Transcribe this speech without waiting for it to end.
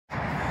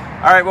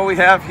All right, what we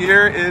have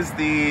here is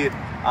the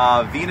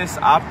Venus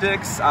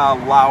Optics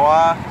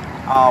Laowa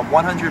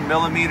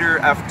 100mm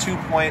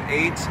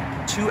f2.8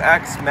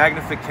 2x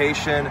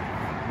magnification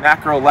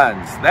macro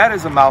lens. That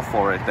is a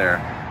mouthful right there.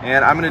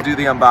 And I'm going to do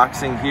the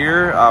unboxing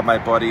here. My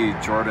buddy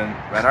Jordan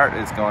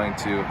Rennert is going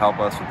to help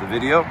us with the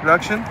video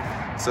production.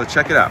 So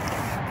check it out.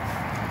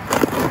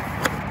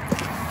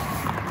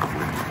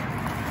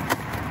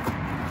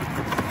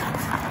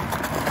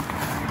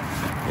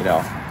 You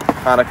know,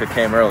 Hanukkah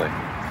came early.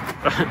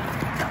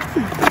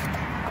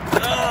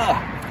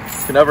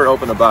 Can never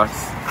open a box.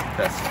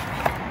 Yes.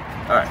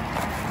 All right.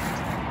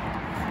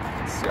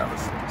 Let's see how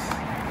this looks.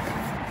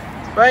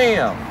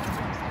 Bam!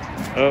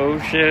 Oh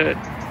shit.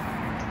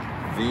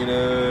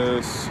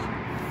 Venus.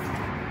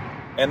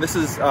 And this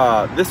is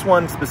this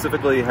one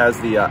specifically has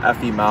the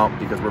FE mount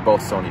because we're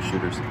both Sony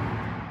shooters.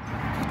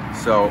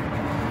 So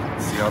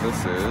let's see how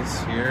this is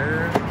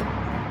here.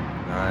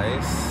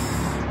 Nice.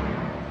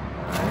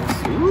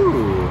 Nice.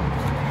 Ooh,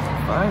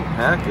 fine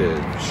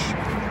package.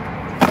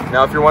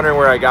 Now, if you're wondering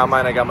where I got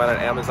mine on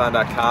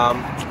Amazon.com.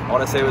 I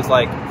want to say it was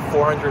like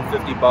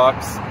 450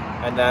 bucks,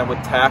 and then with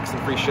tax and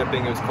free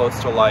shipping, it was close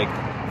to like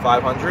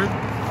 500.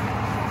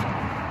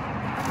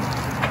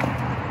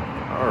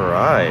 All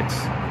right,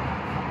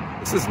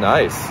 this is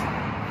nice.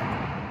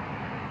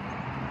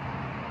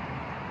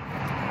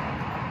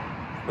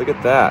 Look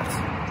at that.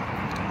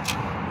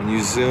 When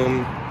you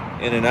zoom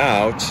in and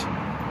out.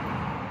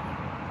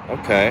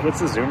 Okay. What's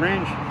the zoom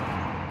range?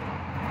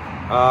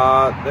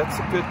 That's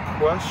a good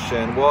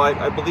question. Well,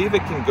 I believe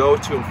it can go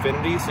to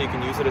infinity, so you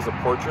can use it as a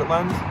portrait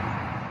lens.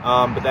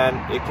 But then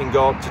it can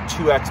go up to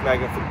 2x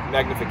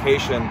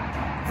magnification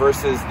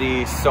versus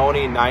the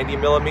Sony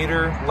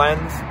 90mm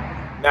lens.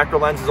 Macro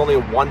lens is only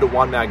a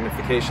 1:1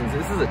 magnification.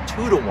 This is a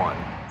 2:1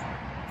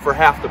 for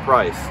half the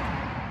price.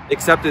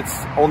 Except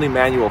it's only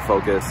manual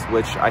focus,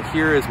 which I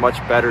hear is much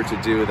better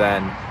to do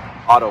than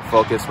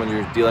autofocus when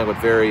you're dealing with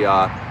very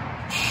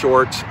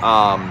short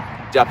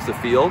depths of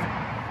field.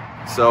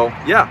 So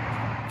yeah,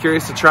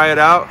 curious to try it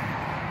out.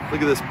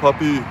 Look at this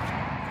puppy.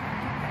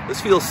 This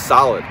feels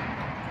solid.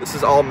 This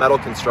is all metal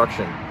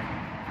construction.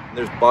 And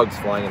there's bugs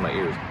flying in my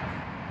ears.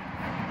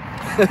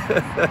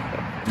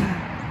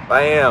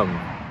 Bam.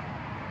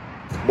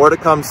 More to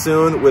come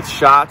soon with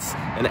shots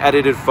and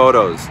edited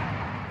photos.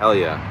 Hell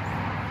yeah.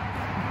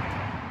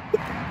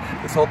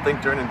 This whole thing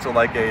turned into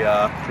like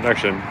a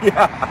production.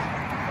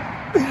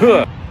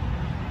 Yeah.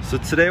 So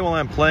today while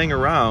I'm playing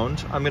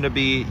around, I'm going to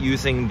be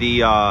using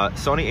the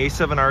Sony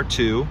a7R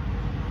II,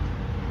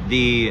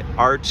 the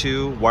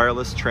R2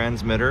 wireless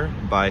transmitter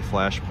by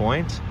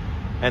Flashpoint,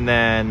 and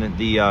then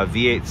the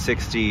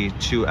V860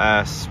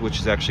 2S, which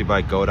is actually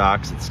by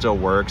Godox. It still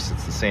works.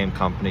 It's the same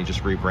company,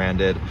 just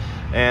rebranded.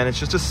 And it's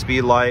just a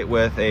speed light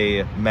with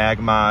a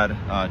MagMod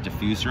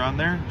diffuser on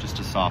there, just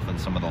to soften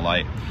some of the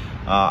light.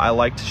 I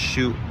like to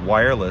shoot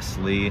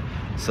wirelessly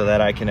so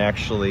that I can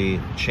actually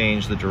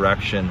change the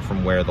direction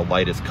from where the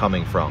light is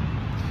coming from.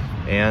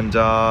 And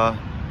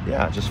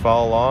yeah, just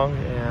follow along.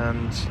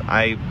 And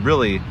I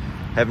really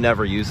have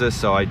never used this,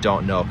 so I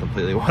don't know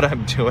completely what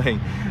I'm doing,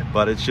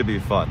 but it should be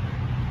fun.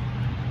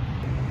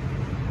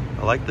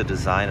 I like the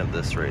design of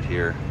this right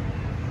here.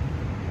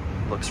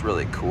 Looks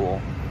really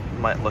cool. It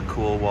might look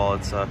cool while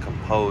it's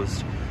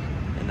composed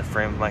in the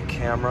frame of my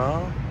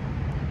camera.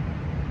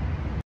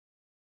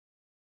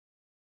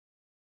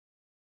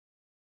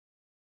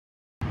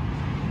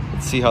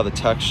 Let's see how the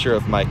texture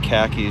of my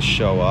khakis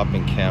show up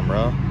in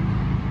camera.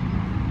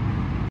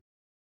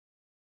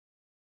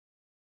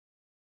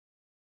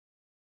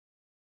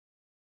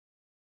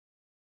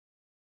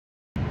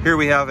 Here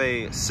we have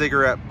a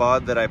cigarette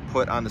bud that I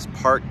put on this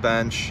park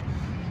bench.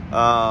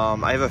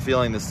 I have a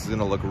feeling this is going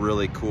to look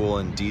really cool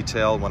and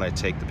detailed when I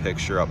take the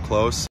picture up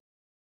close.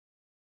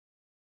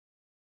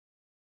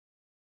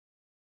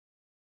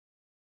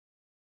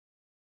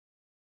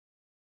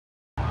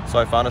 So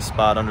I found a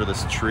spot under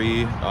this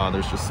tree.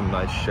 There's just some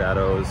nice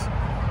shadows,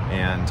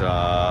 and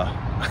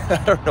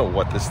I don't know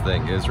what this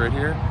thing is right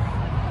here,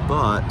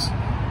 but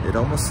it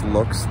almost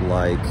looks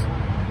like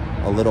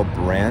a little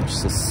branch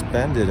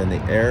suspended in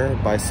the air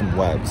by some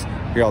webs.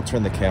 Here, I'll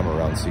turn the camera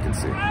around so you can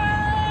see.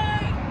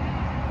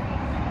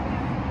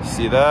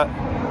 See that?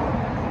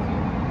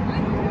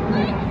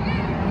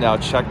 Now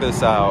check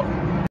this out.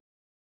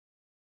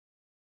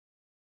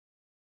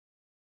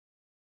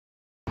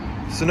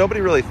 So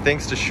nobody really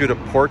thinks to shoot a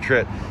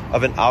portrait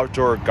of an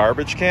outdoor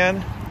garbage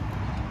can,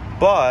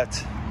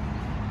 but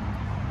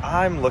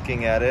I'm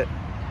looking at it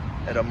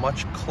at a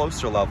much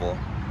closer level,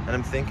 and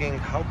I'm thinking,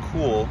 how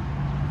cool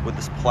would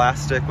this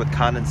plastic with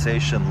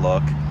condensation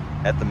look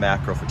at the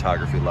macro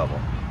photography level?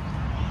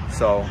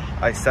 So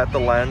I set the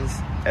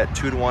lens at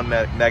 2:1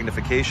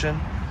 magnification.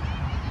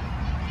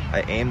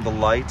 I aim the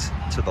light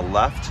to the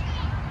left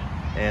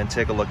and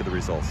take a look at the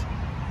results.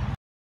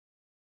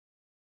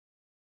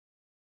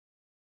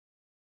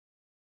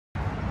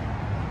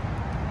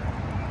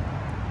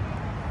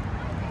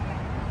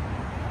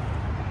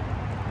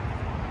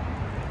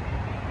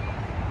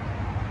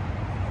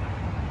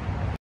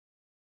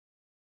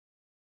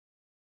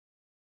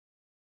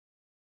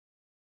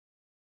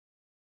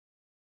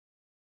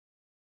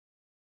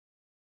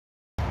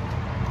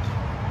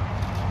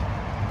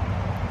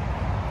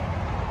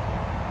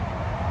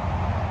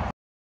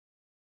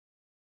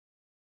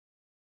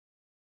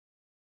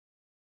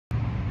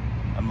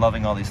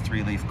 Loving all these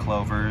 3-leaf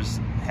clovers.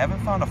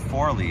 Haven't found a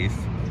 4-leaf.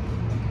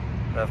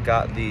 I've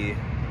got the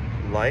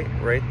light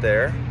right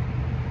there,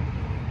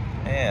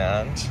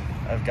 and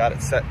I've got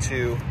it set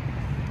to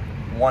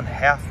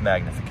 1/2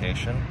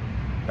 magnification,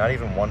 not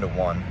even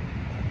 1:1.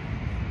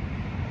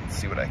 Let's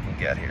see what I can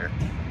get here.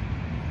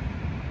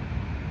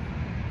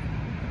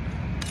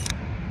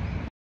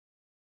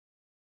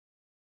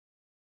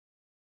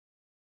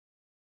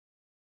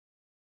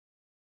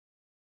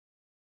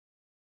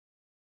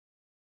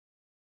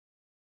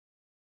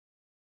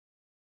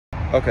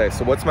 Okay,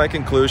 so what's my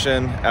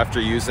conclusion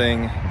after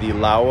using the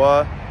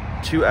Laowa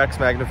 2x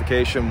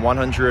magnification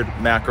 100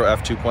 macro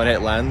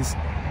f2.8 lens?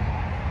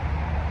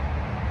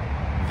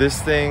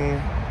 This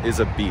thing is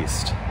a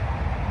beast.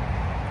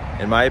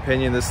 In my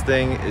opinion, this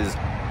thing is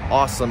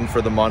awesome for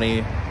the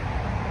money.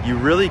 You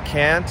really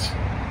can't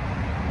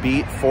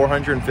beat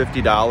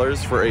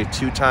 $450 for a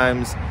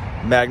 2x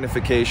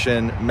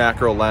magnification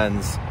macro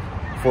lens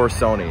for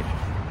Sony.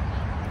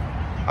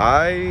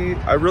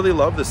 I really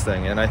love this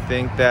thing, and I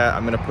think that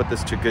I'm gonna put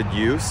this to good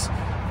use.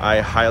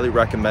 I highly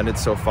recommend it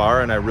so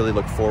far, and I really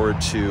look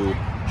forward to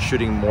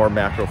shooting more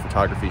macro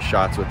photography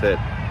shots with it.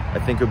 I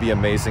think it would be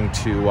amazing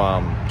to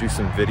do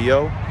some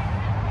video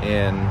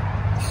in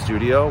the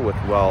studio with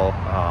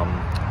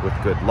with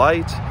good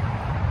light,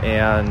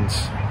 and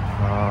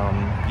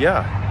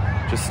yeah,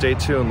 just stay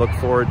tuned. Look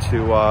forward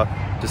to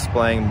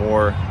displaying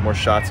more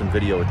shots and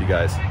video with you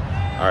guys.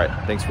 All right,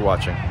 thanks for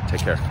watching.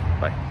 Take care.